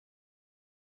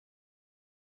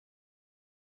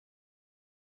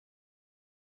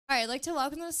All right, I'd like to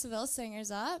welcome the Seville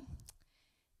Singers up,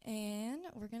 and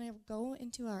we're going to go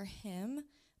into our hymn.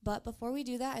 But before we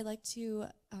do that, I'd like to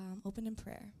open in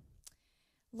prayer.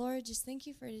 Lord, just thank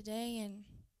you for today, and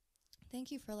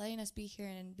thank you for letting us be here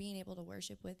and being able to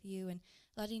worship with you and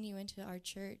letting you into our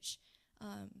church.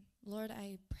 Lord,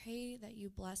 I pray that you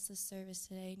bless this service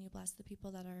today and you bless the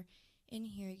people that are in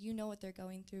here. You know what they're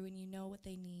going through and you know what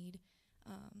they need.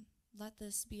 Let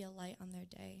this be a light on their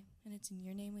day. And it's in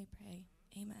your name we pray.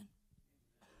 Amen.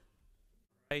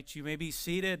 Right, you may be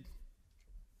seated.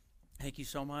 Thank you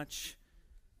so much.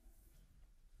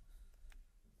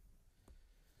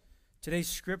 Today's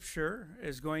scripture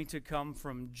is going to come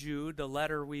from Jude, the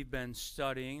letter we've been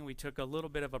studying. We took a little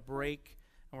bit of a break,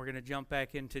 and we're going to jump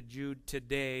back into Jude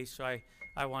today, so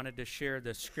I wanted to share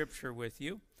the scripture with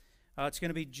you. It's going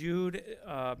to be Jude.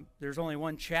 There's only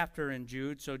one chapter in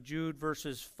Jude, so Jude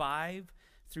verses 5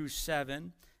 through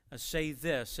 7 say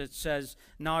this. It says,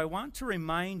 "Now I want to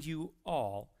remind you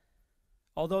all,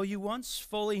 although you once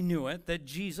fully knew it, that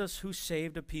Jesus, who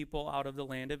saved a people out of the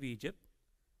land of Egypt,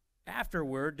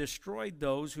 afterward destroyed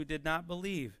those who did not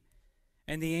believe,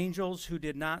 and the angels who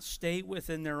did not stay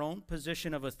within their own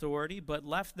position of authority, but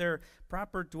left their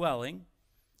proper dwelling,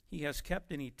 he has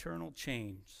kept in eternal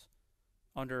chains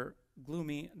under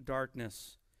gloomy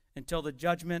darkness until the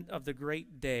judgment of the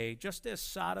great day, just as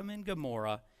Sodom and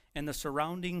Gomorrah and the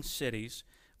surrounding cities,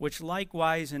 which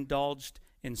likewise indulged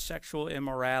in sexual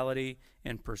immorality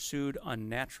and pursued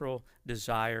unnatural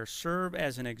desire, serve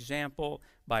as an example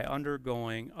by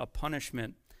undergoing a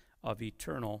punishment of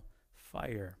eternal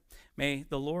fire." May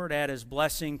the Lord add his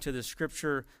blessing to the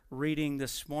scripture reading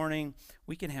this morning.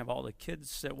 We can have all the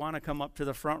kids that want to come up to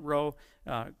the front row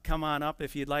come on up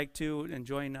if you'd like to and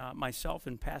join myself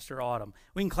and Pastor Autumn.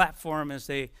 We can clap for them as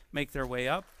they make their way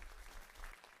up.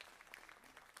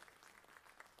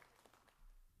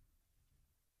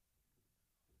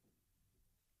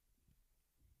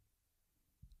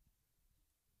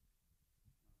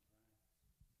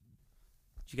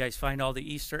 Did you guys find all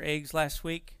the Easter eggs last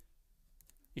week?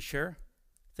 You sure?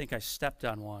 I think I stepped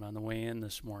on one on the way in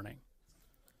this morning.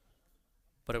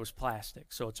 But it was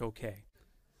plastic, so it's okay.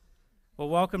 Well,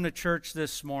 welcome to church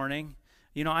this morning.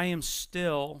 You know, I am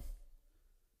still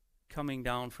coming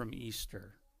down from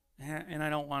Easter, and I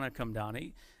don't want to come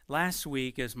down. Last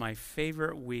week is my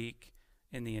favorite week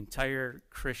in the entire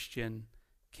Christian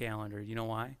calendar. You know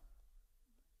why?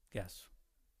 Guess.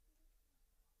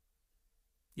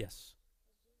 Yes.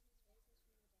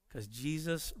 Because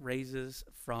Jesus raises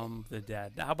from the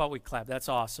dead. How about we clap? That's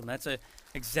awesome. That's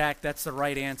the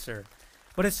right answer.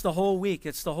 But it's the whole week.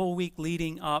 It's the whole week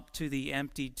leading up to the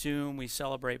empty tomb. We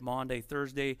celebrate Maundy,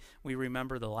 Thursday. We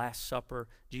remember the Last Supper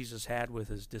Jesus had with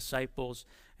his disciples.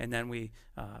 And then we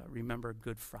remember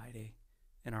Good Friday.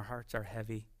 And our hearts are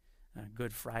heavy.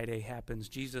 Good Friday happens.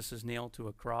 Jesus is nailed to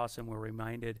a cross, and we're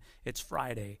reminded it's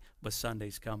Friday, but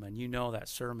Sunday's coming. You know that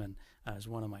sermon is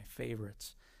one of my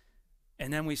favorites.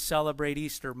 And then we celebrate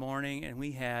Easter morning, and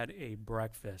we had a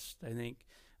breakfast. I think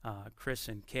Chris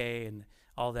and Kay and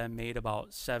all them made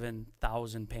about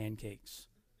 7,000 pancakes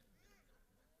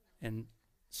and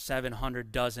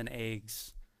 700 dozen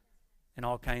eggs and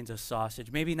all kinds of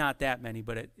sausage. Maybe not that many,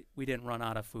 but we didn't run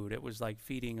out of food. It was like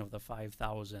feeding of the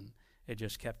 5,000. It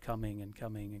just kept coming and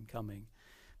coming and coming.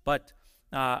 But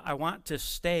I want to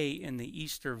stay in the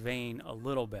Easter vein a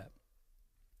little bit.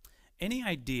 Any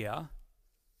idea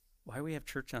why we have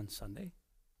church on Sunday?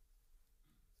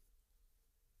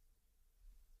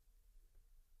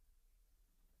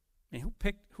 I mean,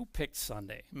 who picked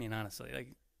Sunday? I mean, honestly,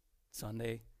 like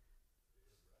Sunday,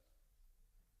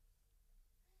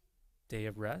 day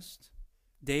of rest.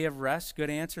 Day of rest, good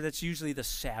answer. That's usually the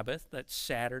Sabbath. That's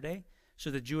Saturday.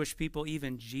 So the Jewish people,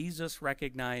 even Jesus,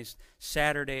 recognized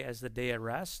Saturday as the day of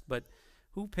rest. But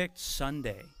who picked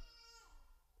Sunday?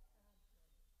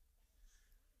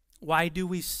 Why do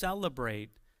we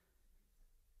celebrate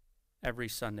every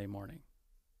Sunday morning?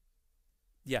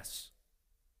 Yes.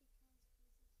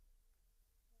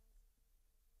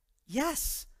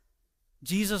 Yes.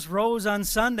 Jesus rose on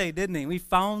Sunday, didn't he? We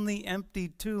found the empty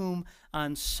tomb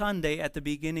on Sunday at the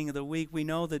beginning of the week. We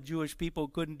know the Jewish people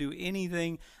couldn't do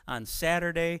anything on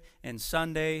Saturday, and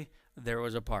Sunday there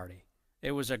was a party.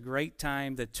 It was a great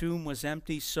time. The tomb was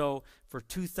empty, so for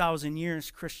 2,000 years,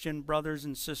 Christian brothers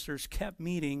and sisters kept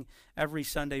meeting every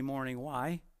Sunday morning.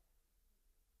 Why?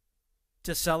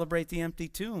 To celebrate the empty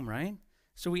tomb, right?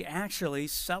 So we actually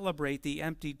celebrate the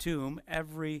empty tomb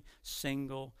every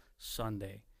single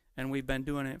Sunday, and we've been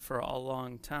doing it for a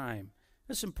long time.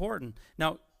 It's important.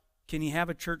 Now, can you have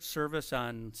a church service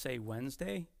on, say,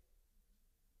 Wednesday?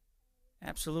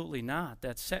 Absolutely not.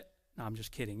 That's it. No, I'm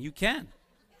just kidding. You can.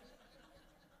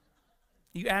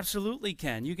 You absolutely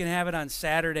can. You can have it on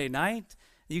Saturday night.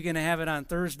 You can have it on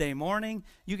Thursday morning.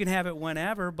 You can have it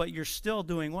whenever, but you're still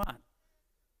doing what?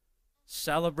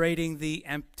 Celebrating the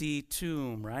empty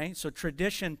tomb, right? So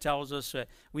tradition tells us that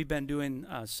we've been doing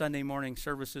Sunday morning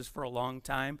services for a long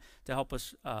time to help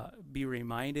us be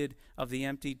reminded of the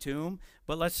empty tomb.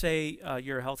 But let's say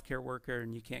you're a healthcare worker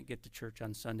and you can't get to church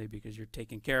on Sunday because you're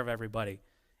taking care of everybody.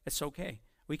 It's okay.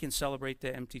 We can celebrate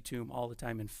the empty tomb all the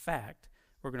time. In fact,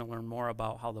 we're going to learn more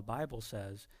about how the Bible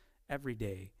says every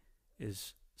day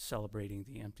is celebrating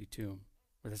the empty tomb.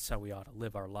 That's how we ought to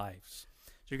live our lives.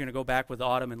 So you're going to go back with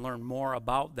Autumn and learn more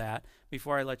about that.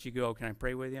 Before I let you go, can I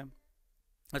pray with you?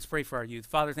 Let's pray for our youth.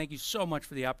 Father, thank you so much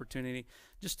for the opportunity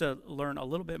just to learn a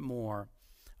little bit more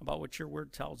about what your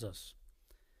word tells us.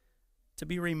 To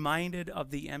be reminded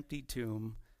of the empty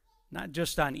tomb, not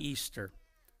just on Easter,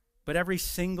 but every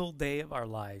single day of our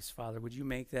lives. Father, would you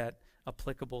make that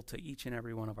applicable to each and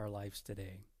every one of our lives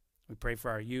today? We pray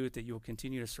for our youth that you will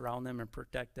continue to surround them and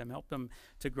protect them, help them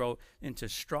to grow into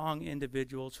strong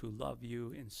individuals who love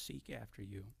you and seek after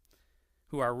you,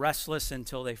 who are restless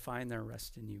until they find their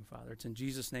rest in you, Father. It's in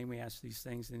Jesus' name we ask these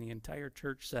things, and the entire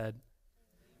church said,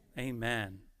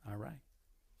 Amen. All right.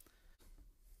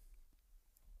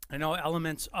 I know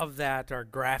elements of that are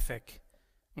graphic.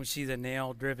 We see the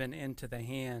nail driven into the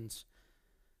hands,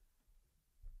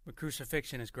 but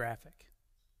crucifixion is graphic.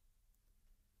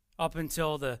 Up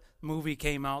until the movie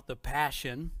came out, The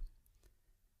Passion,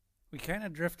 we kind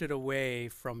of drifted away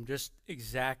from just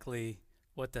exactly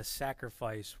what the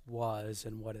sacrifice was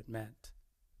and what it meant.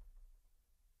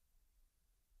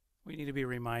 We need to be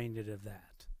reminded of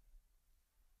that.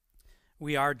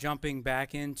 We are jumping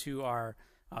back into our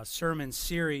sermon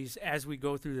series as we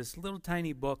go through this little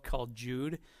tiny book called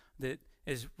Jude that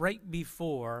is right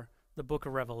before the book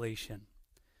of Revelation.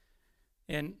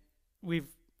 And we've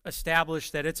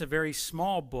established that it's a very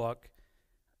small book.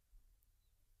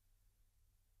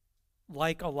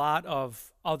 Like a lot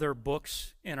of other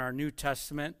books in our New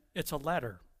Testament, it's a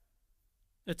letter.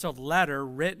 It's a letter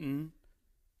written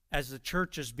as the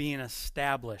church is being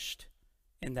established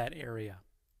in that area,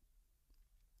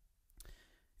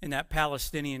 in that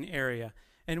Palestinian area.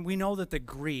 And we know that the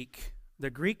Greek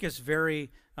is very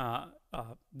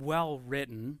well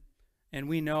written, and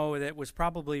we know that it was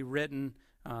probably written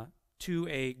to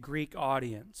a Greek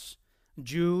audience.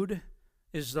 Jude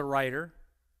is the writer.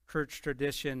 Church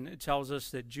tradition tells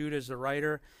us that Jude is the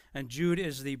writer, and Jude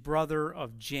is the brother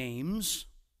of James.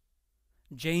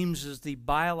 James is the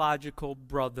biological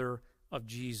brother of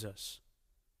Jesus.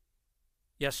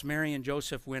 Yes, Mary and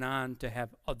Joseph went on to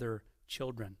have other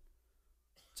children.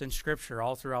 It's in Scripture,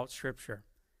 all throughout Scripture.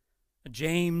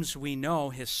 James, we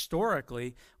know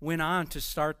historically, went on to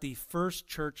start the first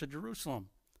church of Jerusalem.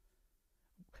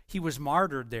 He was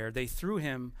martyred there. They threw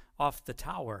him off the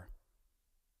tower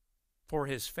for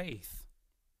his faith.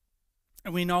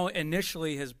 And we know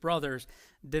initially his brothers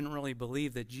didn't really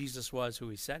believe that Jesus was who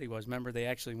he said he was. Remember, they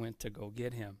actually went to go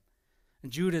get him.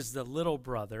 And Jude is the little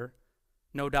brother,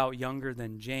 no doubt younger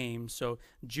than James. So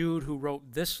Jude, who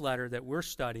wrote this letter that we're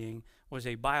studying, was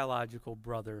a biological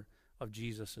brother of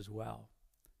Jesus as well.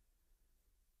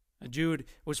 Jude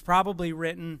was probably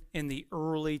written in the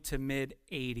early to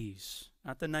mid-80s,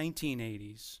 not the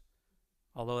 1980s,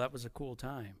 although that was a cool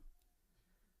time.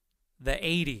 The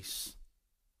 80s,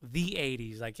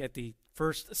 like at the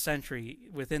first century,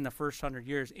 within the first 100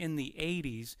 years, in the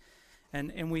 80s.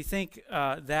 And we think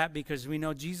that because we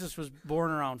know Jesus was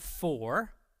born around 4,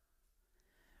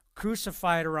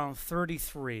 crucified around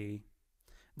 33.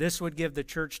 This would give the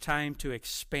church time to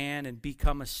expand and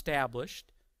become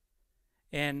established.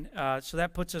 And so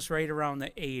that puts us right around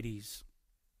the 80s.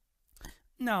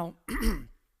 Now,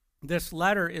 this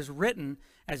letter is written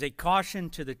as a caution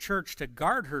to the church to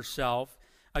guard herself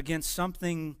against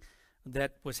something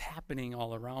that was happening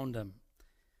all around them.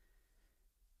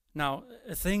 Now,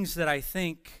 things that I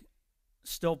think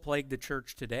still plague the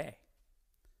church today.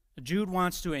 Jude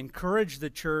wants to encourage the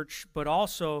church, but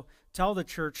also tell the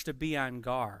church to be on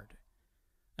guard,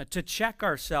 to check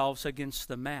ourselves against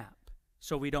the map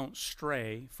so we don't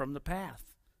stray from the path.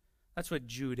 That's what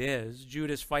Jude is. Jude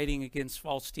is fighting against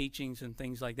false teachings and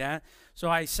things like that. So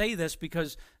I say this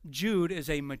because Jude is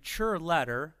a mature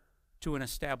letter to an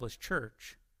established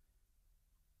church.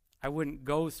 I wouldn't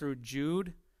go through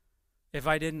Jude if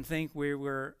I didn't think we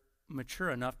were mature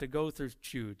enough to go through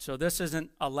Jude. So this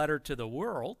isn't a letter to the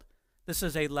world. This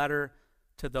is a letter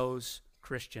to those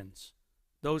Christians,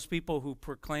 those people who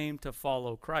proclaim to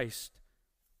follow Christ.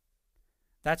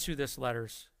 That's who this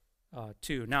letter's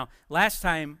to. Now, last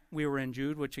time we were in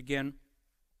Jude, which again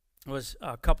was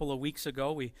a couple of weeks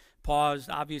ago. We paused,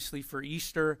 obviously, for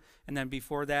Easter, and then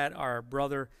before that, our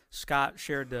brother Scott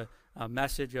shared the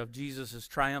message of Jesus'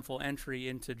 triumphal entry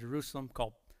into Jerusalem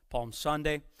called Palm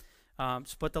Sunday.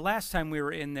 But the last time we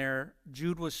were in there,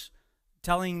 Jude was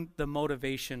telling the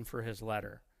motivation for his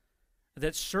letter,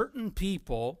 that certain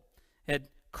people had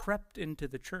crept into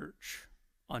the church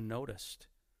unnoticed.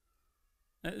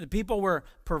 The people were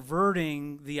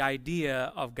perverting the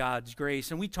idea of God's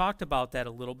grace, and we talked about that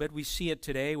a little bit. We see it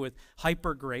today with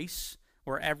hyper grace,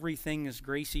 where everything is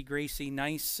gracey,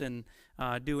 nice, and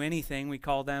do anything. We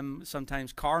call them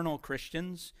sometimes carnal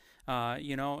Christians.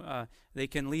 They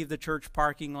can leave the church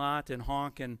parking lot and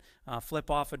honk and flip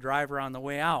off a driver on the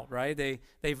way out, right?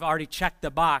 They've already checked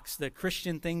the box. The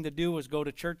Christian thing to do was go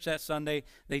to church that Sunday.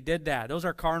 They did that. Those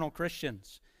are carnal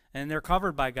Christians, and they're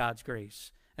covered by God's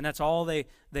grace. And that's all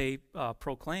they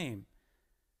proclaim.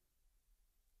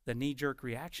 The knee-jerk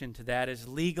reaction to that is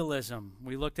legalism.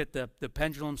 We looked at the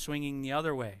pendulum swinging the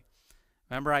other way.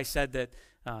 Remember I said that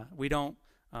we don't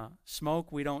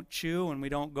smoke, we don't chew, and we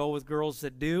don't go with girls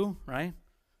that do, right?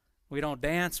 We don't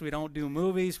dance, we don't do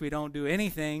movies, we don't do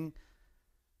anything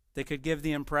that could give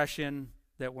the impression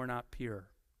that we're not pure.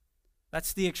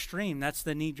 That's the extreme. That's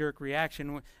the knee-jerk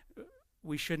reaction.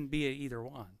 We shouldn't be at either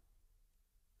one.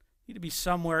 You need to be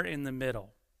somewhere in the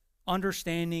middle,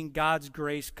 understanding God's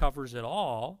grace covers it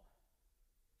all,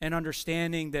 and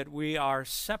understanding that we are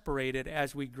separated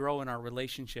as we grow in our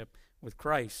relationship with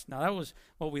Christ. Now, that was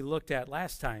what we looked at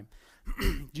last time.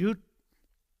 Jude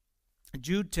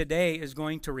today is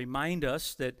going to remind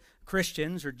us that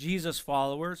Christians or Jesus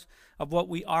followers of what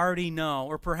we already know,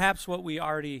 or perhaps what we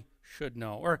already should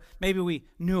know, or maybe we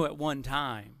knew at one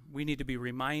time. We need to be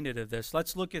reminded of this.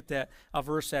 Let's look at that a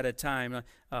verse at a time.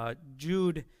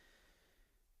 Jude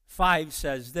 5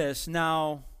 says this,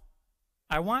 "Now,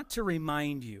 I want to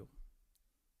remind you,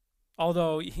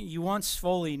 although you once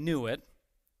fully knew it,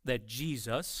 that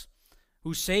Jesus,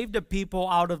 who saved a people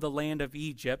out of the land of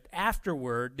Egypt,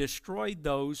 afterward destroyed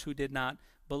those who did not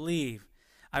believe.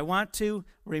 I want to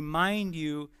remind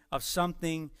you of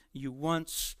something you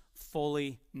once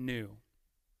fully knew."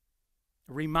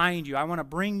 Remind you. I want to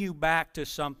bring you back to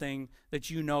something that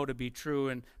you know to be true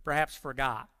and perhaps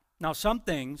forgot. Now, some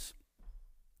things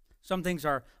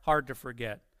are hard to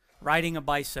forget. Riding a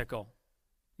bicycle.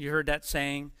 You heard that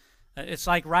saying? It's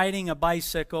like riding a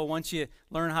bicycle. Once you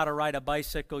learn how to ride a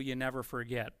bicycle, you never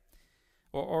forget.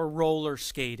 Or roller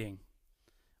skating.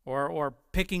 Or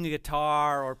picking a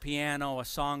guitar or piano, a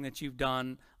song that you've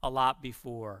done a lot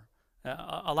before.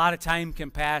 A lot of time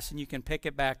can pass and you can pick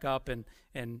it back up and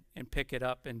pick it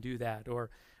up and do that.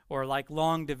 Or like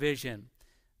long division.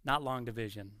 Not long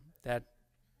division.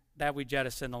 That we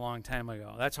jettisoned a long time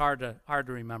ago. That's hard to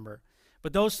remember.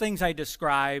 But those things I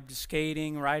described,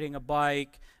 skating, riding a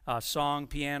bike, song,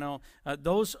 piano,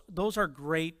 those are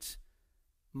great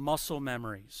muscle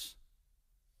memories.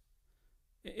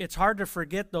 It's hard to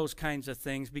forget those kinds of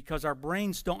things because our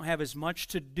brains don't have as much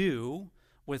to do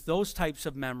with those types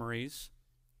of memories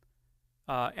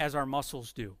as our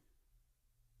muscles do.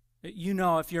 You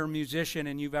know, if you're a musician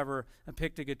and you've ever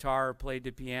picked a guitar or played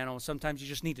the piano, sometimes you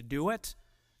just need to do it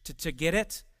to get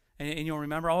it. And you'll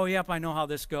remember, oh, yep, I know how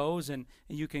this goes, and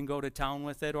you can go to town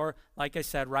with it. Or, like I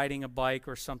said, riding a bike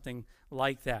or something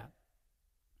like that.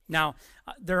 Now,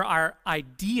 there are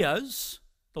ideas,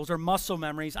 those are muscle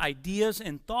memories, ideas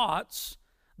and thoughts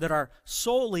that are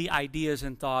solely ideas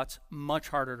and thoughts, much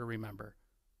harder to remember.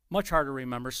 Much harder to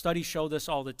remember. Studies show this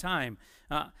all the time.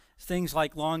 Things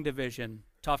like long division,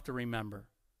 tough to remember,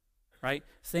 right?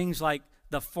 Things like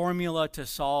the formula to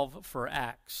solve for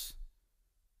X.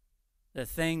 The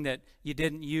thing that you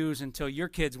didn't use until your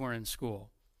kids were in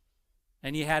school.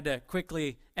 And you had to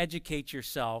quickly educate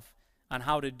yourself on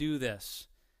how to do this.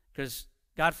 Because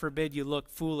God forbid you look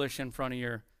foolish in front of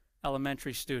your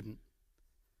elementary student.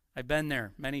 I've been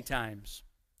there many times.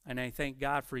 And I thank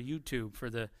God for YouTube for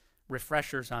the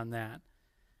refreshers on that.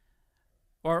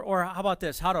 Or how about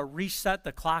this? How to reset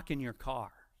the clock in your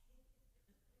car.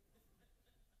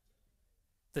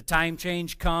 The time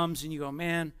change comes and you go,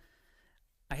 man,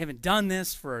 I haven't done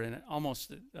this for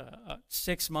almost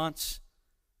 6 months,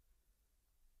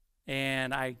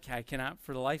 and I cannot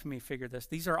for the life of me figure this.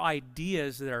 These are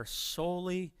ideas that are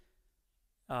solely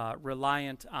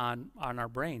reliant on our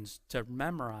brains to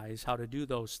memorize how to do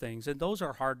those things, and those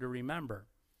are hard to remember.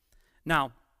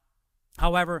 Now,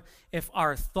 however, if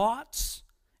our thoughts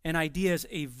and ideas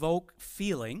evoke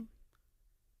feeling,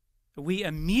 we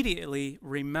immediately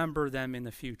remember them in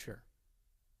the future.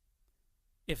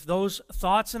 If those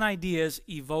thoughts and ideas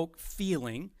evoke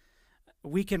feeling,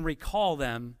 we can recall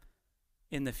them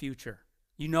in the future.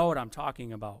 You know what I'm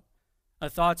talking about.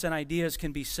 Thoughts and ideas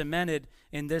can be cemented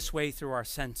in this way through our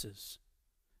senses,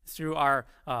 through our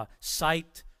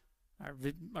sight, our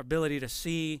ability to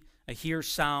see, hear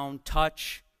sound,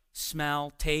 touch,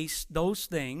 smell, taste. Those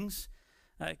things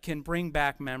can bring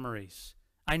back memories.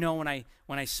 I know when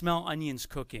I smell onions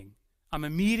cooking, I'm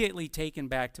immediately taken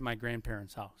back to my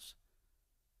grandparents' house.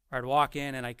 Or I'd walk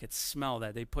in and I could smell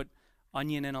that. They put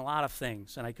onion in a lot of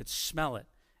things, and I could smell it.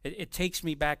 It takes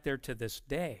me back there to this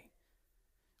day.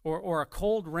 Or a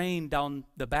cold rain down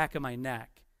the back of my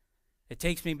neck. It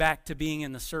takes me back to being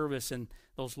in the service and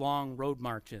those long road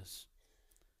marches.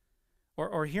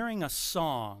 Or hearing a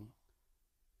song.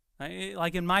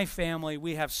 Like in my family,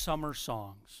 we have summer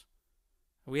songs.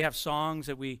 We have songs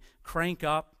that we crank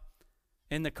up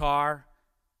in the car,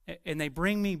 and they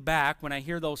bring me back, when I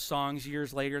hear those songs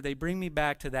years later, they bring me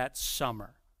back to that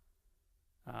summer.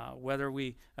 Whether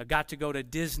we got to go to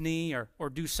Disney or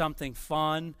do something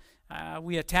fun,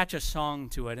 we attach a song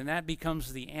to it, and that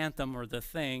becomes the anthem or the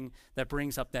thing that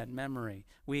brings up that memory.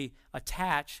 We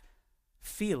attach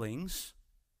feelings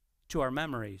to our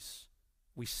memories.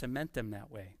 We cement them that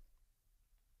way.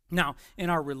 Now, in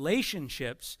our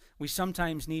relationships, we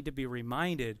sometimes need to be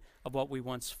reminded of what we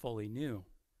once fully knew.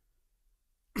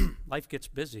 Life gets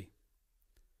busy.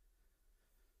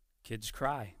 Kids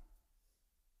cry.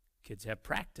 Kids have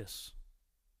practice.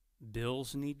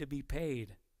 Bills need to be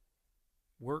paid.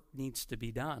 Work needs to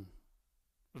be done.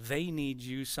 They need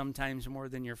you sometimes more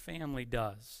than your family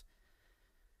does.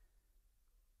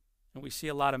 And we see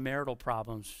a lot of marital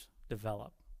problems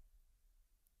develop.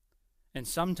 And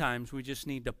sometimes we just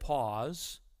need to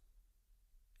pause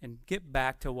and get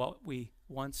back to what we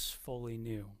once fully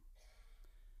knew.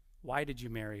 Why did you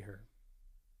marry her?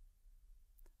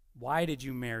 Why did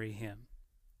you marry him?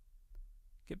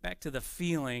 Get back to the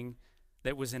feeling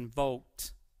that was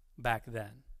invoked back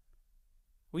then.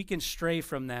 We can stray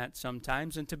from that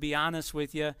sometimes, and to be honest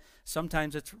with you,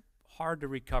 sometimes it's hard to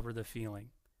recover the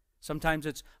feeling. Sometimes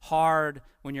it's hard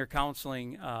when you're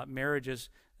counseling marriages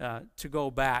to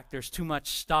go back. There's too much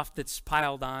stuff that's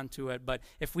piled onto it. But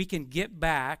if we can get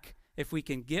back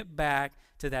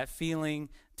to that feeling,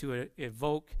 to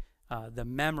evoke the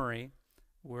memory,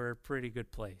 we're in a pretty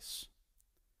good place.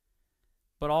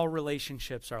 But all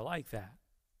relationships are like that.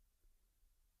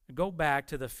 Go back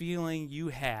to the feeling you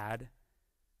had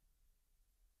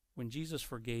when Jesus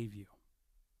forgave you.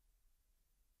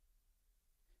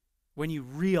 When you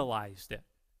realized it.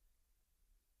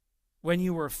 When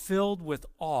you were filled with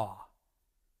awe.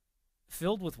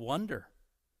 Filled with wonder.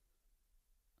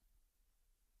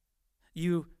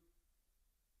 You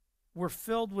were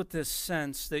filled with this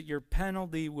sense that your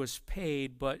penalty was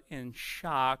paid, but in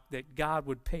shock that God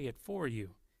would pay it for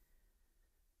you.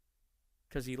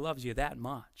 Because he loves you that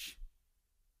much.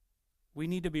 We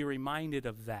need to be reminded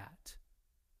of that.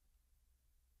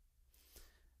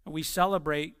 We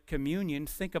celebrate communion.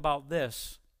 Think about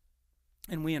this.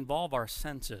 And we involve our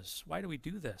senses. Why do we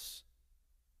do this?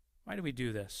 Why do we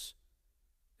do this?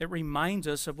 It reminds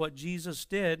us of what Jesus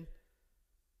did.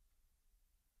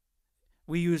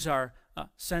 We use our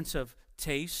sense of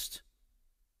taste,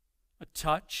 a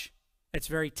touch. It's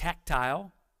very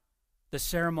tactile. The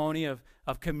ceremony of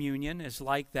communion is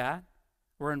like that.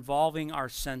 We're involving our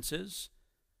senses.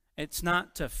 It's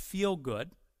not to feel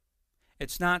good.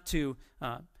 It's not to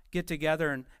get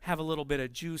together and have a little bit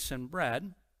of juice and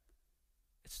bread.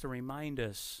 It's to remind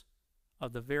us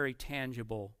of the very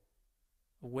tangible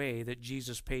way that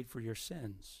Jesus paid for your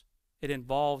sins. It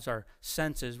involves our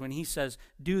senses. When he says,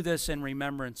 do this in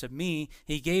remembrance of me,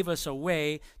 he gave us a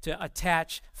way to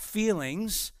attach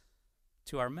feelings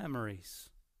to our memories.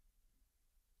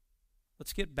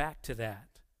 Let's get back to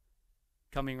that.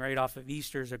 Coming right off of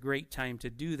Easter is a great time to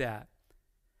do that.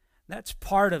 That's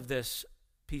part of this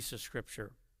piece of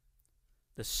Scripture.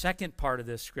 The second part of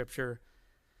this Scripture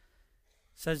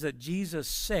says that Jesus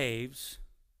saves,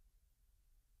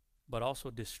 but also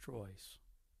destroys.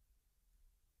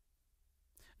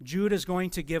 Jude is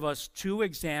going to give us two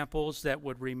examples that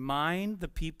would remind the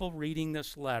people reading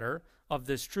this letter of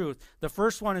this truth. The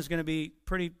first one is going to be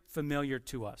pretty familiar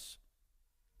to us.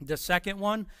 The second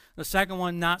one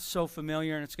not so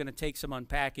familiar, and it's going to take some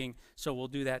unpacking, so we'll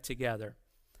do that together.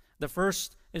 The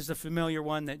first is the familiar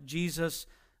one that Jesus,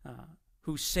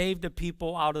 who saved the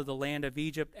people out of the land of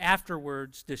Egypt,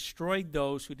 afterwards destroyed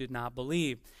those who did not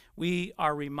believe. We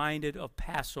are reminded of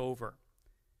Passover.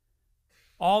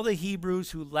 All the Hebrews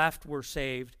who left were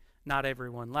saved, not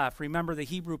everyone left. Remember, the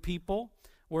Hebrew people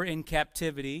were in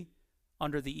captivity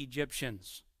under the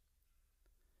Egyptians.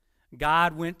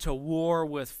 God went to war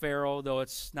with Pharaoh, though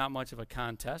it's not much of a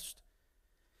contest.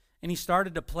 And he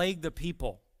started to plague the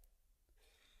people.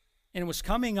 And it was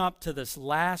coming up to this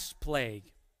last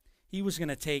plague. He was going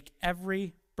to take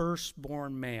every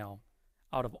firstborn male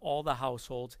out of all the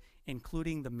households,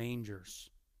 including the mangers.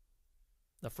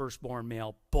 The firstborn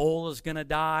male bull is going to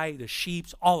die, the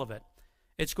sheep's, all of it.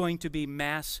 It's going to be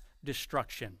mass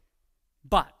destruction.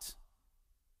 But,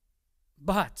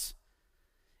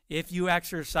 if you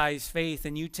exercise faith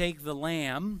and you take the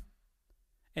lamb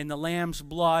and the lamb's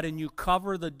blood and you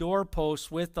cover the doorposts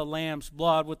with the lamb's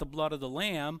blood, with the blood of the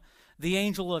lamb, the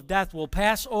angel of death will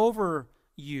pass over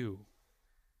you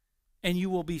and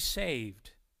you will be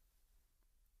saved.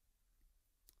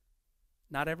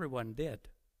 Not everyone did.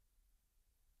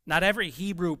 Not every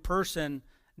Hebrew person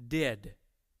did.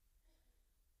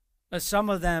 But some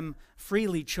of them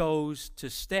freely chose to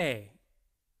stay.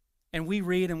 And we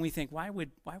read and we think, why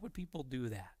would people do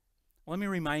that? Well, let me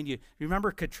remind you.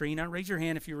 Remember Katrina? Raise your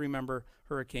hand if you remember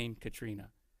Hurricane Katrina.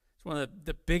 It's one of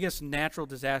the biggest natural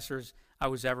disasters I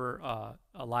was ever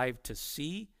alive to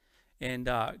see and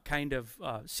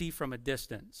see from a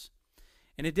distance.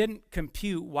 And it didn't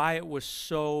compute why it was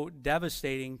so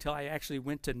devastating until I actually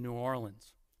went to New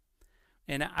Orleans.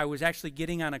 And I was actually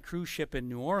getting on a cruise ship in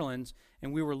New Orleans,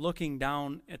 and we were looking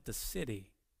down at the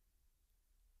city.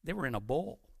 They were in a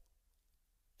bowl.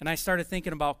 And I started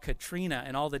thinking about Katrina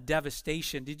and all the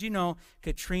devastation. Did you know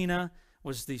Katrina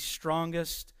was the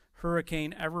strongest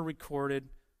hurricane ever recorded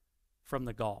from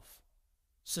the Gulf?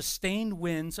 Sustained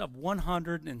winds of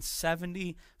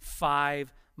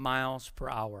 175 miles per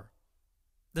hour.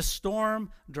 The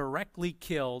storm directly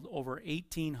killed over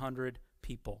 1,800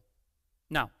 people.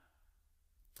 Now,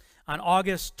 on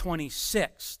August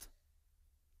 26th,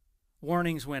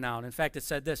 warnings went out. In fact, it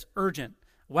said this: urgent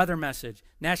weather message,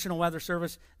 National Weather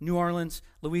Service, New Orleans,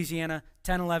 Louisiana,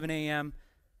 10:11 a.m.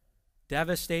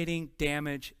 Devastating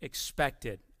damage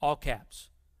expected. All caps.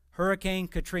 Hurricane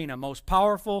Katrina, most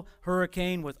powerful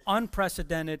hurricane with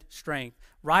unprecedented strength,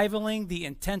 rivaling the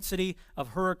intensity of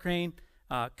Hurricane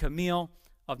Camille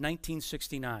of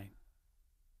 1969.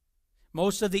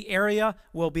 Most of the area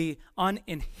will be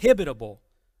uninhabitable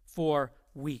for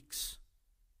weeks,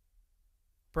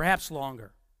 perhaps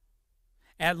longer.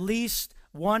 At least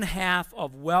one half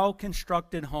of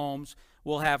well-constructed homes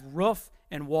will have roof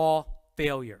and wall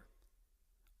failure.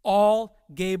 All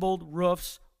gabled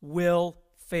roofs will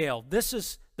fail. This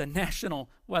is the National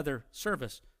Weather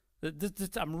Service.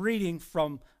 I'm reading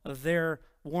from their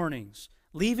warnings.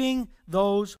 Leaving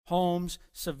those homes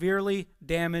severely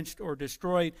damaged or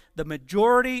destroyed, the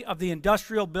majority of the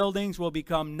industrial buildings will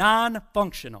become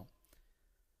non-functional.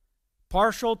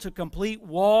 Partial to complete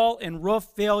wall and roof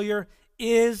failure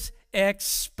is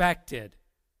expected.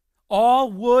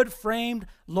 All wood-framed,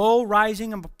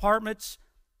 low-rising apartments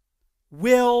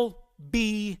will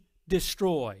be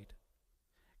destroyed.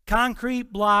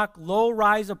 Concrete block,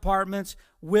 low-rise apartments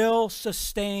will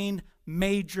sustain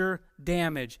major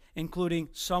damage, including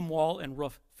some wall and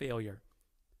roof failure.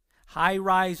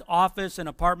 High-rise office and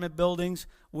apartment buildings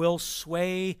will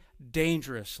sway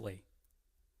dangerously.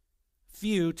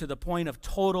 Few to the point of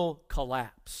total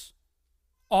collapse.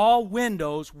 All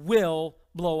windows will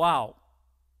blow out.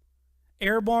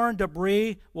 Airborne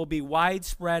debris will be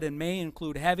widespread and may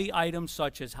include heavy items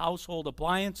such as household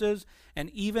appliances and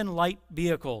even light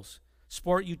vehicles.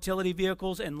 Sport utility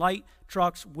vehicles and light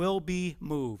trucks will be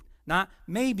moved. Not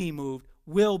may be moved,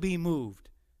 will be moved.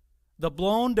 The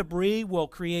blown debris will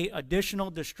create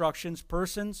additional destructions.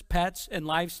 Persons, pets, and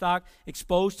livestock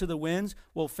exposed to the winds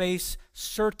will face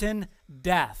certain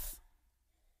death.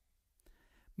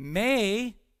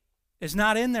 May is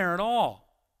not in there at all.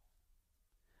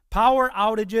 Power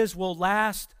outages will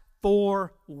last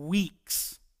for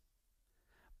weeks.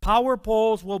 Power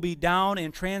poles will be down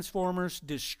and transformers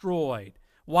destroyed.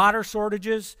 Water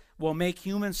shortages will make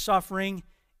human suffering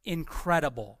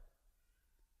incredible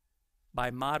by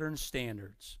modern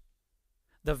standards.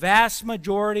 The vast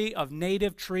majority of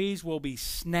native trees will be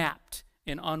snapped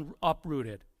and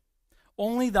uprooted.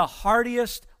 Only the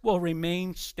hardiest will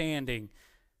remain standing,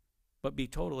 but be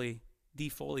totally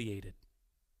defoliated.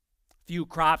 Few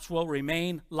crops will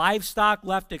remain. Livestock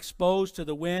left exposed to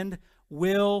the wind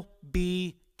will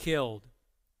be killed.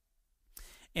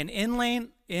 An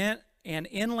inland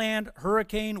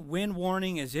hurricane wind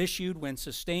warning is issued when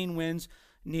sustained winds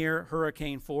near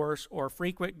hurricane force or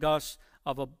frequent gusts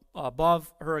of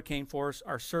above hurricane force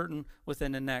are certain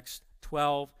within the next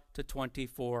 12 to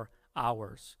 24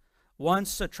 hours.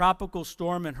 Once a tropical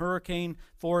storm and hurricane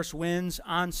force winds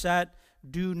onset,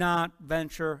 do not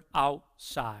venture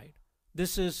outside.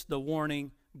 This is the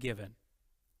warning given.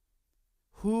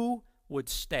 Who would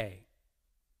stay?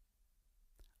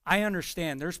 I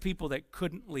understand there's people that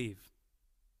couldn't leave.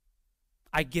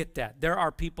 I get that. There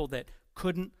are people that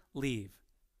couldn't leave.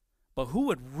 But who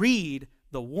would read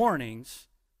the warnings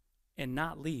and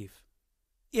not leave,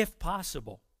 if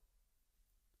possible?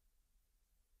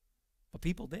 But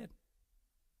people did.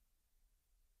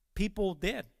 People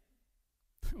did.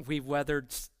 We've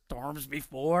weathered storms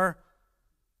before.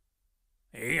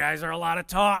 Hey, you guys are a lot of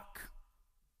talk.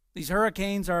 These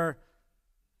hurricanes are,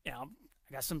 I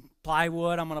got some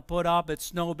plywood I'm going to put up.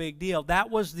 It's no big deal. That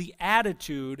was the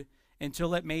attitude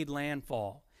until it made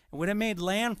landfall. And when it made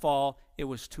landfall, it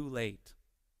was too late.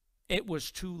 It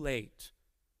was too late.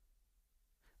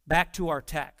 Back to our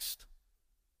text.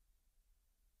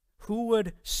 Who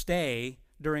would stay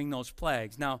during those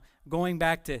plagues? Now, going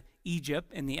back to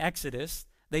Egypt in the Exodus,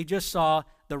 they just saw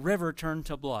the river turn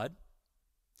to blood.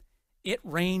 It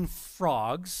rained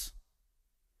frogs.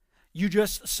 You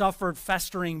just suffered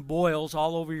festering boils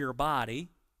all over your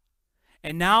body.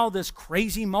 And now this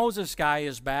crazy Moses guy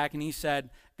is back, and he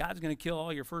said, God's going to kill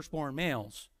all your firstborn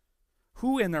males.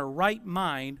 Who in their right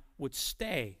mind would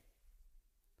stay?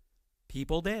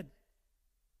 People did.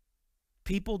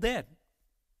 People did.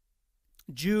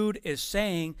 Jude is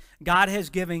saying God has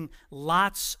given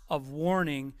lots of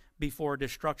warning before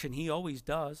destruction. He always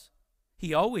does.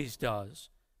 He always does.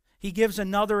 He gives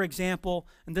another example,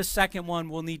 and this second one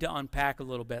we'll need to unpack a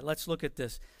little bit. Let's look at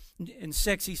this. In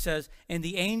 6, he says, and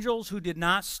the angels who did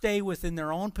not stay within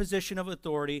their own position of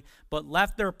authority, but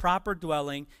left their proper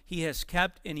dwelling, he has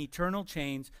kept in eternal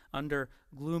chains under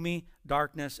gloomy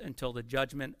darkness until the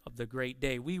judgment of the great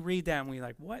day. We read that and we're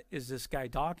like, what is this guy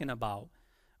talking about?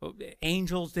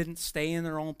 Angels didn't stay in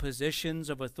their own positions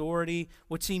of authority.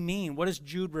 What's he mean? What is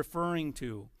Jude referring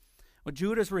to? What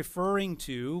Jude is referring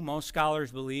to, most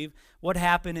scholars believe, what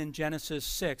happened in Genesis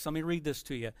 6. Let me read this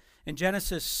to you. In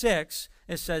Genesis 6,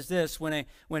 it says this, when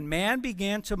man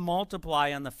began to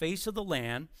multiply on the face of the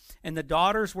land, and the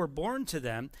daughters were born to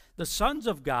them, the sons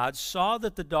of God saw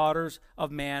that the daughters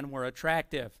of man were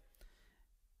attractive,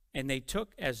 and they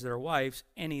took as their wives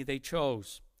any they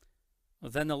chose.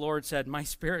 Then the Lord said, my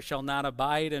spirit shall not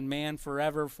abide in man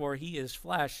forever, for he is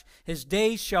flesh. His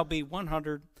days shall be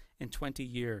 120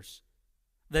 years.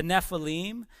 The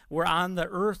Nephilim were on the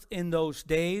earth in those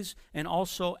days, and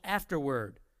also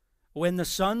afterward. When the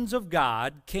sons of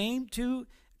God came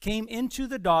into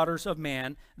the daughters of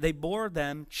man, they bore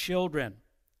them children.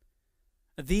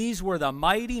 These were the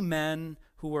mighty men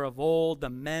who were of old, the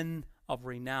men of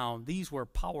renown. These were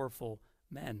powerful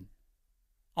men,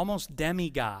 almost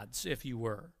demigods, if you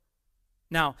were.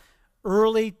 Now,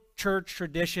 early church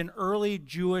tradition, early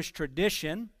Jewish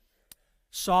tradition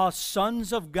saw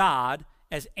sons of God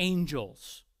as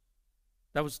angels.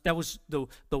 That was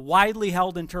the widely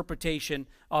held interpretation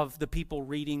of the people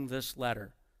reading this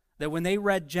letter. That when they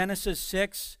read Genesis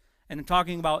 6 and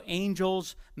talking about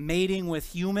angels mating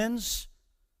with humans,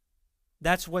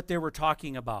 that's what they were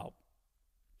talking about.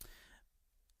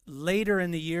 Later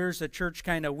in the years, the church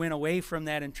kind of went away from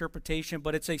that interpretation,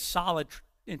 but it's a solid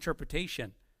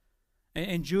interpretation.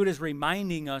 And Jude is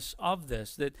reminding us of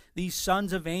this, that these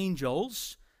sons of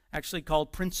angels, actually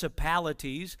called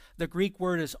principalities. The Greek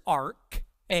word is arche.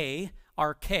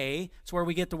 It's where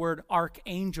we get the word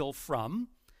archangel from.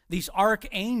 These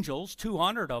archangels,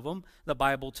 200 of them, the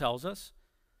Bible tells us,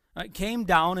 came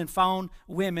down and found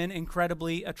women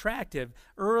incredibly attractive.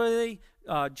 Early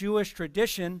Jewish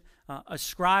tradition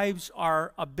ascribes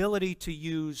our ability to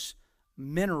use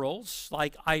minerals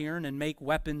like iron and make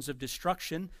weapons of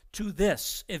destruction to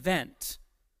this event.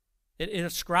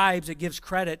 It gives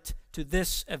credit to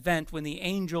this event when the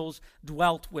angels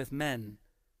dwelt with men.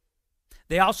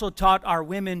 They also taught our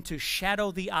women to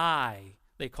shadow the eye,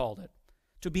 they called it,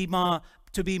 to be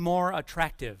more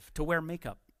attractive, to wear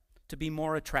makeup, to be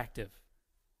more attractive.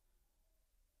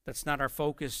 That's not our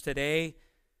focus today,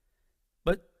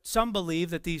 but some believe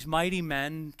that these mighty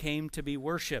men came to be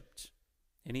worshipped.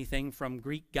 Anything from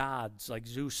Greek gods like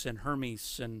Zeus and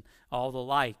Hermes and all the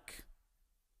like.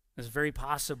 It's very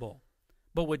possible.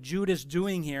 But what Jude is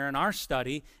doing here in our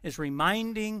study is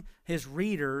reminding his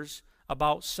readers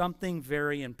about something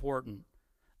very important.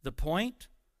 The point?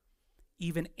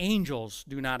 Even angels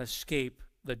do not escape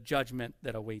the judgment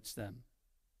that awaits them.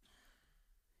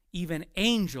 Even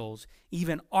angels,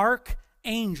 even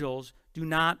archangels, do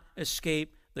not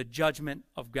escape the judgment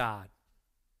of God.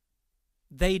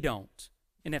 They don't.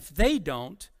 And if they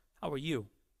don't, how are you?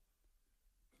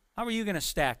 How are you going to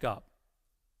stack up?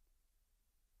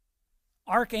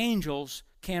 Archangels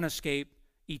can't escape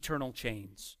eternal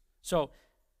chains. So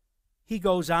he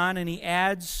goes on and he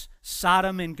adds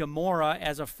Sodom and Gomorrah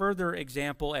as a further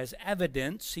example, as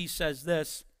evidence. He says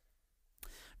this,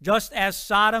 Just as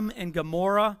Sodom and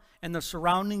Gomorrah and the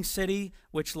surrounding city,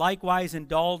 which likewise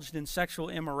indulged in sexual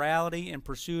immorality and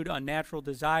pursued unnatural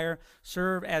desire,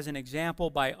 serve as an example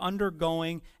by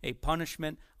undergoing a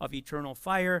punishment of eternal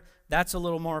fire. That's a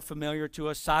little more familiar to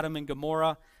us. Sodom and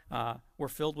Gomorrah were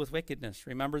filled with wickedness.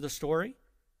 Remember the story?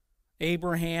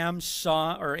 Abraham's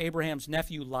son, or Abraham's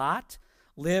nephew Lot,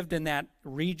 lived in that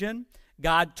region.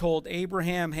 God told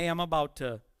Abraham, hey, I'm about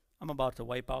to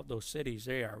wipe out those cities.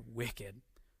 They are wicked.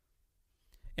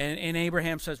 And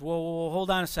Abraham says, whoa, hold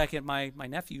on a second, my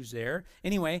nephew's there.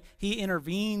 Anyway, he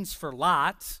intervenes for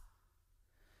Lot.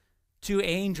 2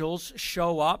 angels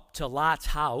show up to Lot's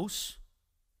house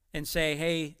and say,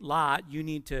 hey, Lot, you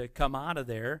need to come out of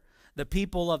there. The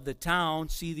people of the town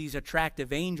see these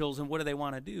attractive angels, and what do they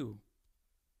want to do?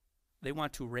 They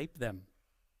want to rape them.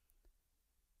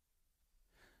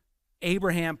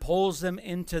 Abraham pulls them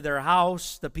into their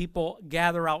house. The people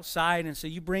gather outside and say,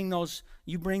 you bring those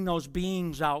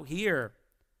beings out here.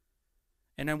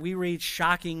 And then we read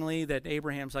shockingly that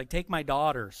Abraham's like, take my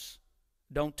daughters.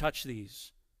 Don't touch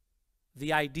these.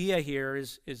 The idea here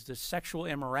is the sexual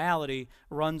immorality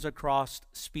runs across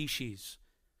species.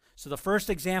 So the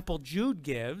first example Jude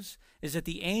gives is that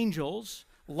the angels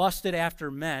lusted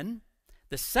after men.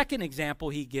 The second example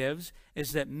he gives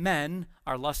is that men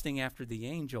are lusting after the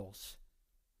angels.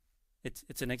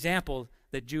 It's an example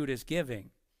that Jude is giving,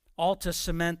 all to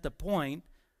cement the point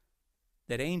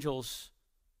that angels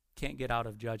can't get out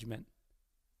of judgment,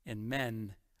 and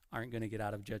men aren't going to get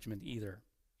out of judgment either.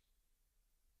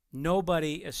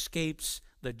 Nobody escapes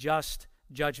the just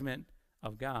judgment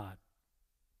of God.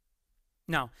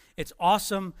 Now, it's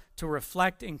awesome to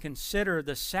reflect and consider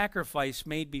the sacrifice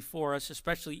made before us,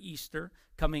 especially Easter,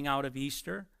 coming out of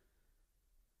Easter.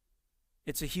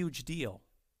 It's a huge deal.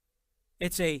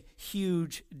 It's a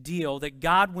huge deal that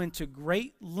God went to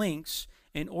great lengths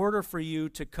in order for you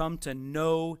to come to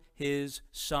know His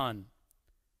Son.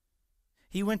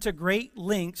 He went to great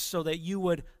lengths so that you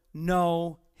would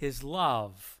know His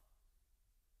love.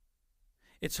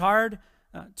 It's hard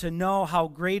to know how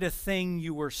great a thing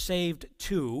you were saved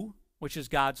to, which is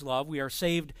God's love. We are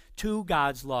saved to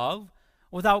God's love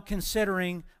without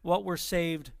considering what we're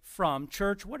saved from.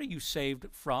 Church, what are you saved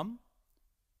from?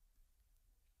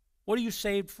 What are you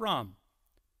saved from?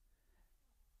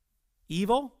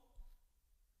 Evil?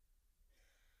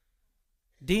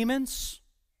 Demons?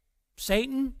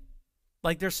 Satan?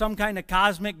 Like there's some kind of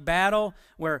cosmic battle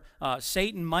where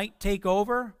Satan might take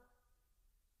over?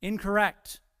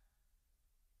 Incorrect.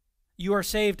 You are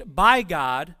saved by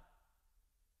God,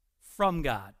 from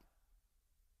God.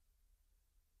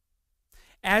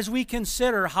 As we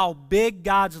consider how big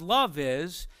God's love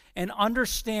is and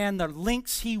understand the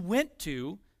lengths He went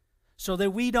to so that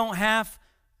we don't have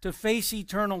to face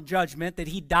eternal judgment, that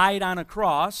He died on a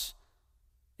cross,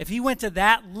 if He went to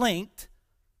that length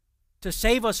to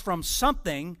save us from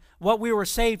something, what we were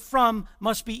saved from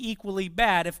must be equally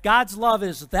bad. If God's love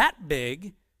is that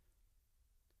big,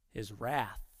 His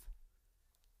wrath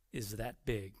is that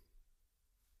big.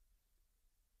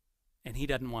 And He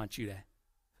doesn't want you to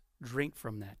drink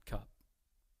from that cup.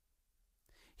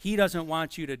 He doesn't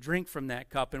want you to drink from that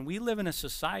cup. And we live in a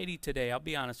society today, I'll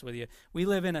be honest with you, we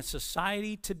live in a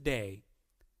society today,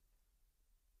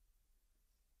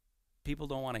 people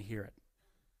don't want to hear it.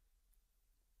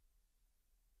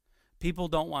 People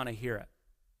don't want to hear it.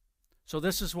 So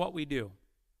this is what we do.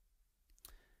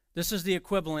 This is the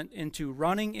equivalent into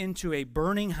running into a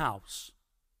burning house.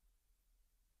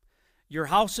 Your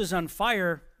house is on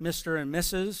fire, Mr. and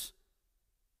Mrs.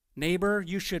 Neighbor,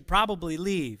 you should probably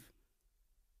leave.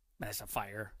 That's a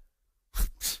fire.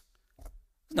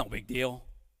 No big deal.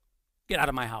 Get out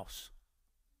of my house.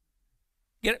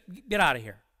 Get out of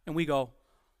here. And we go,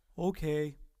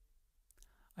 okay,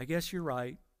 I guess you're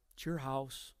right. It's your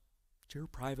house. It's your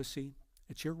privacy.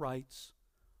 It's your rights.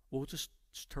 We'll just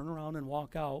turn around and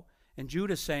walk out. And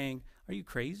Jude is saying, are you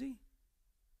crazy?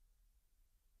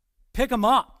 Pick them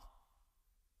up.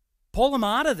 Pull them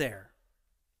out of there.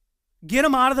 Get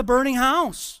them out of the burning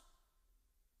house.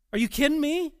 Are you kidding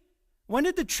me? When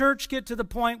did the church get to the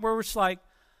point where it's like,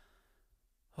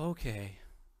 okay,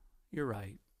 you're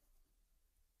right.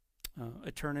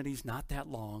 Eternity's not that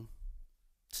long.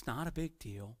 It's not a big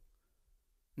deal.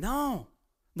 No.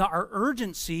 Now, our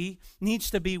urgency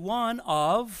needs to be one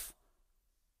of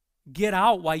get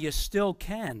out while you still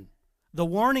can. The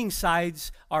warning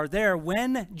signs are there.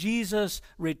 When Jesus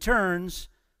returns,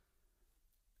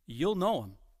 you'll know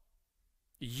Him.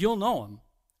 You'll know Him.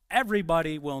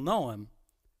 Everybody will know Him.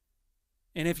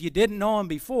 And if you didn't know Him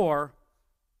before,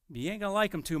 you ain't going to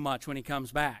like Him too much when He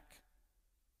comes back.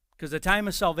 Because the time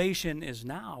of salvation is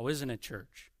now, isn't it,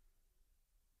 church?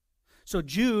 So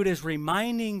Jude is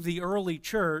reminding the early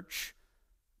church,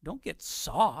 don't get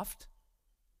soft.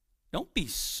 Don't be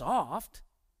soft.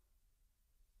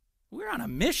 We're on a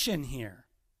mission here.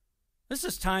 This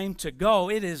is time to go.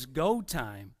 It is go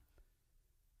time.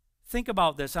 Think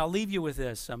about this. I'll leave you with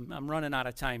this. I'm running out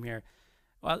of time here.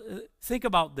 Well, think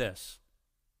about this.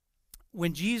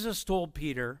 When Jesus told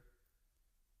Peter,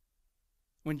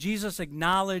 when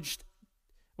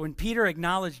Peter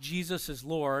acknowledged Jesus as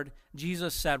Lord,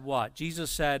 Jesus said what? Jesus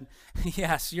said,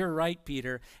 yes, you're right,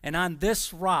 Peter. And on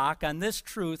this rock, on this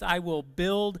truth, I will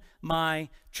build my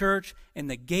church, and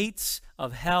the gates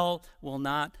of hell will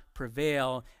not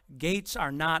prevail. Gates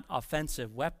are not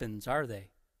offensive weapons, are they?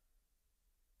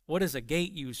 What is a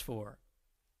gate used for?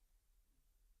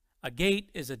 A gate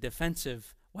is a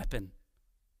defensive weapon.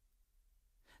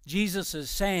 Jesus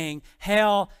is saying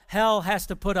hell has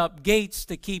to put up gates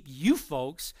to keep you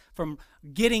folks from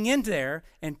getting in there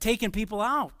and taking people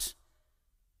out.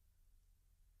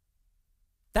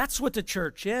 That's what the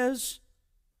church is.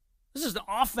 This is an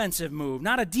offensive move,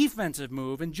 not a defensive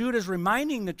move. And Jude is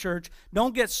reminding the church,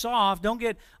 don't get soft, don't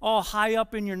get all high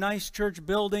up in your nice church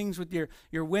buildings with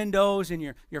your windows and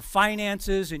your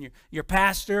finances and your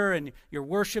pastor and your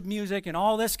worship music and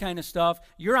all this kind of stuff.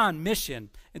 You're on mission.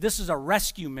 This is a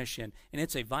rescue mission, and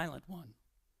it's a violent one.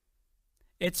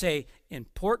 It's an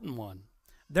important one.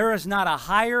 There is not a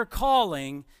higher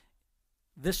calling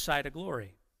this side of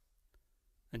glory.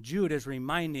 And Jude is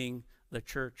reminding the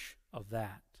church of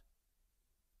that.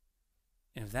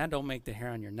 And if that don't make the hair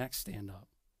on your neck stand up,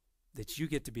 that you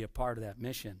get to be a part of that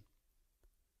mission,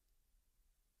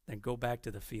 then go back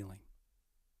to the feeling.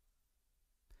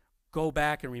 Go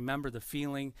back and remember the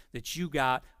feeling that you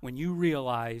got when you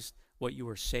realized what you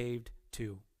were saved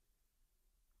to,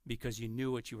 because you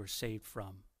knew what you were saved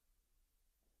from.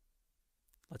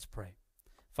 Let's pray.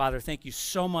 Father, thank you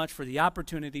so much for the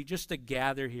opportunity just to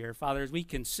gather here. Father, as we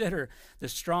consider the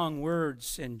strong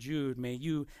words in Jude, may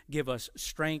you give us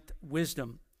strength,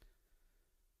 wisdom,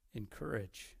 and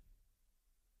courage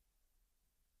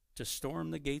to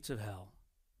storm the gates of hell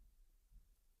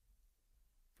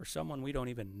for someone we don't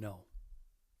even know.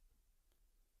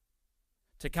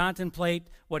 To contemplate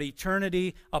what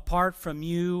eternity apart from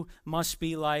you must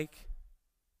be like.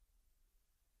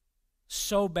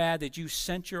 So bad that you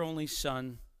sent your only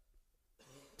Son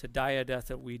to die a death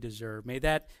that we deserve. May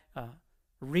that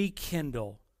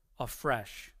rekindle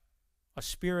afresh a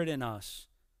spirit in us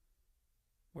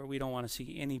where we don't want to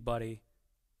see anybody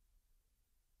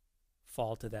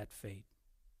fall to that fate.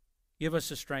 Give us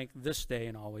the strength this day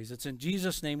and always. It's in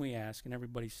Jesus' name we ask. And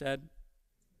everybody said,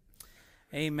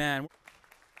 amen.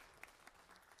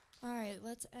 All right,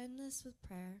 let's end this with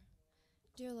prayer.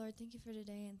 Dear Lord, thank you for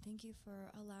today, and thank you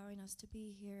for allowing us to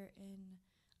be here and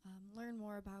learn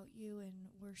more about you and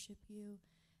worship you.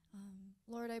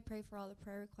 Lord, I pray for all the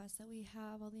prayer requests that we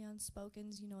have, all the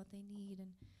unspokens, you know what they need,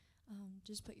 and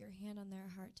just put your hand on their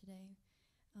heart today.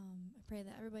 I pray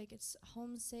that everybody gets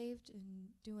home saved and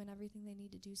doing everything they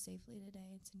need to do safely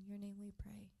today. It's in your name we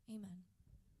pray. Amen.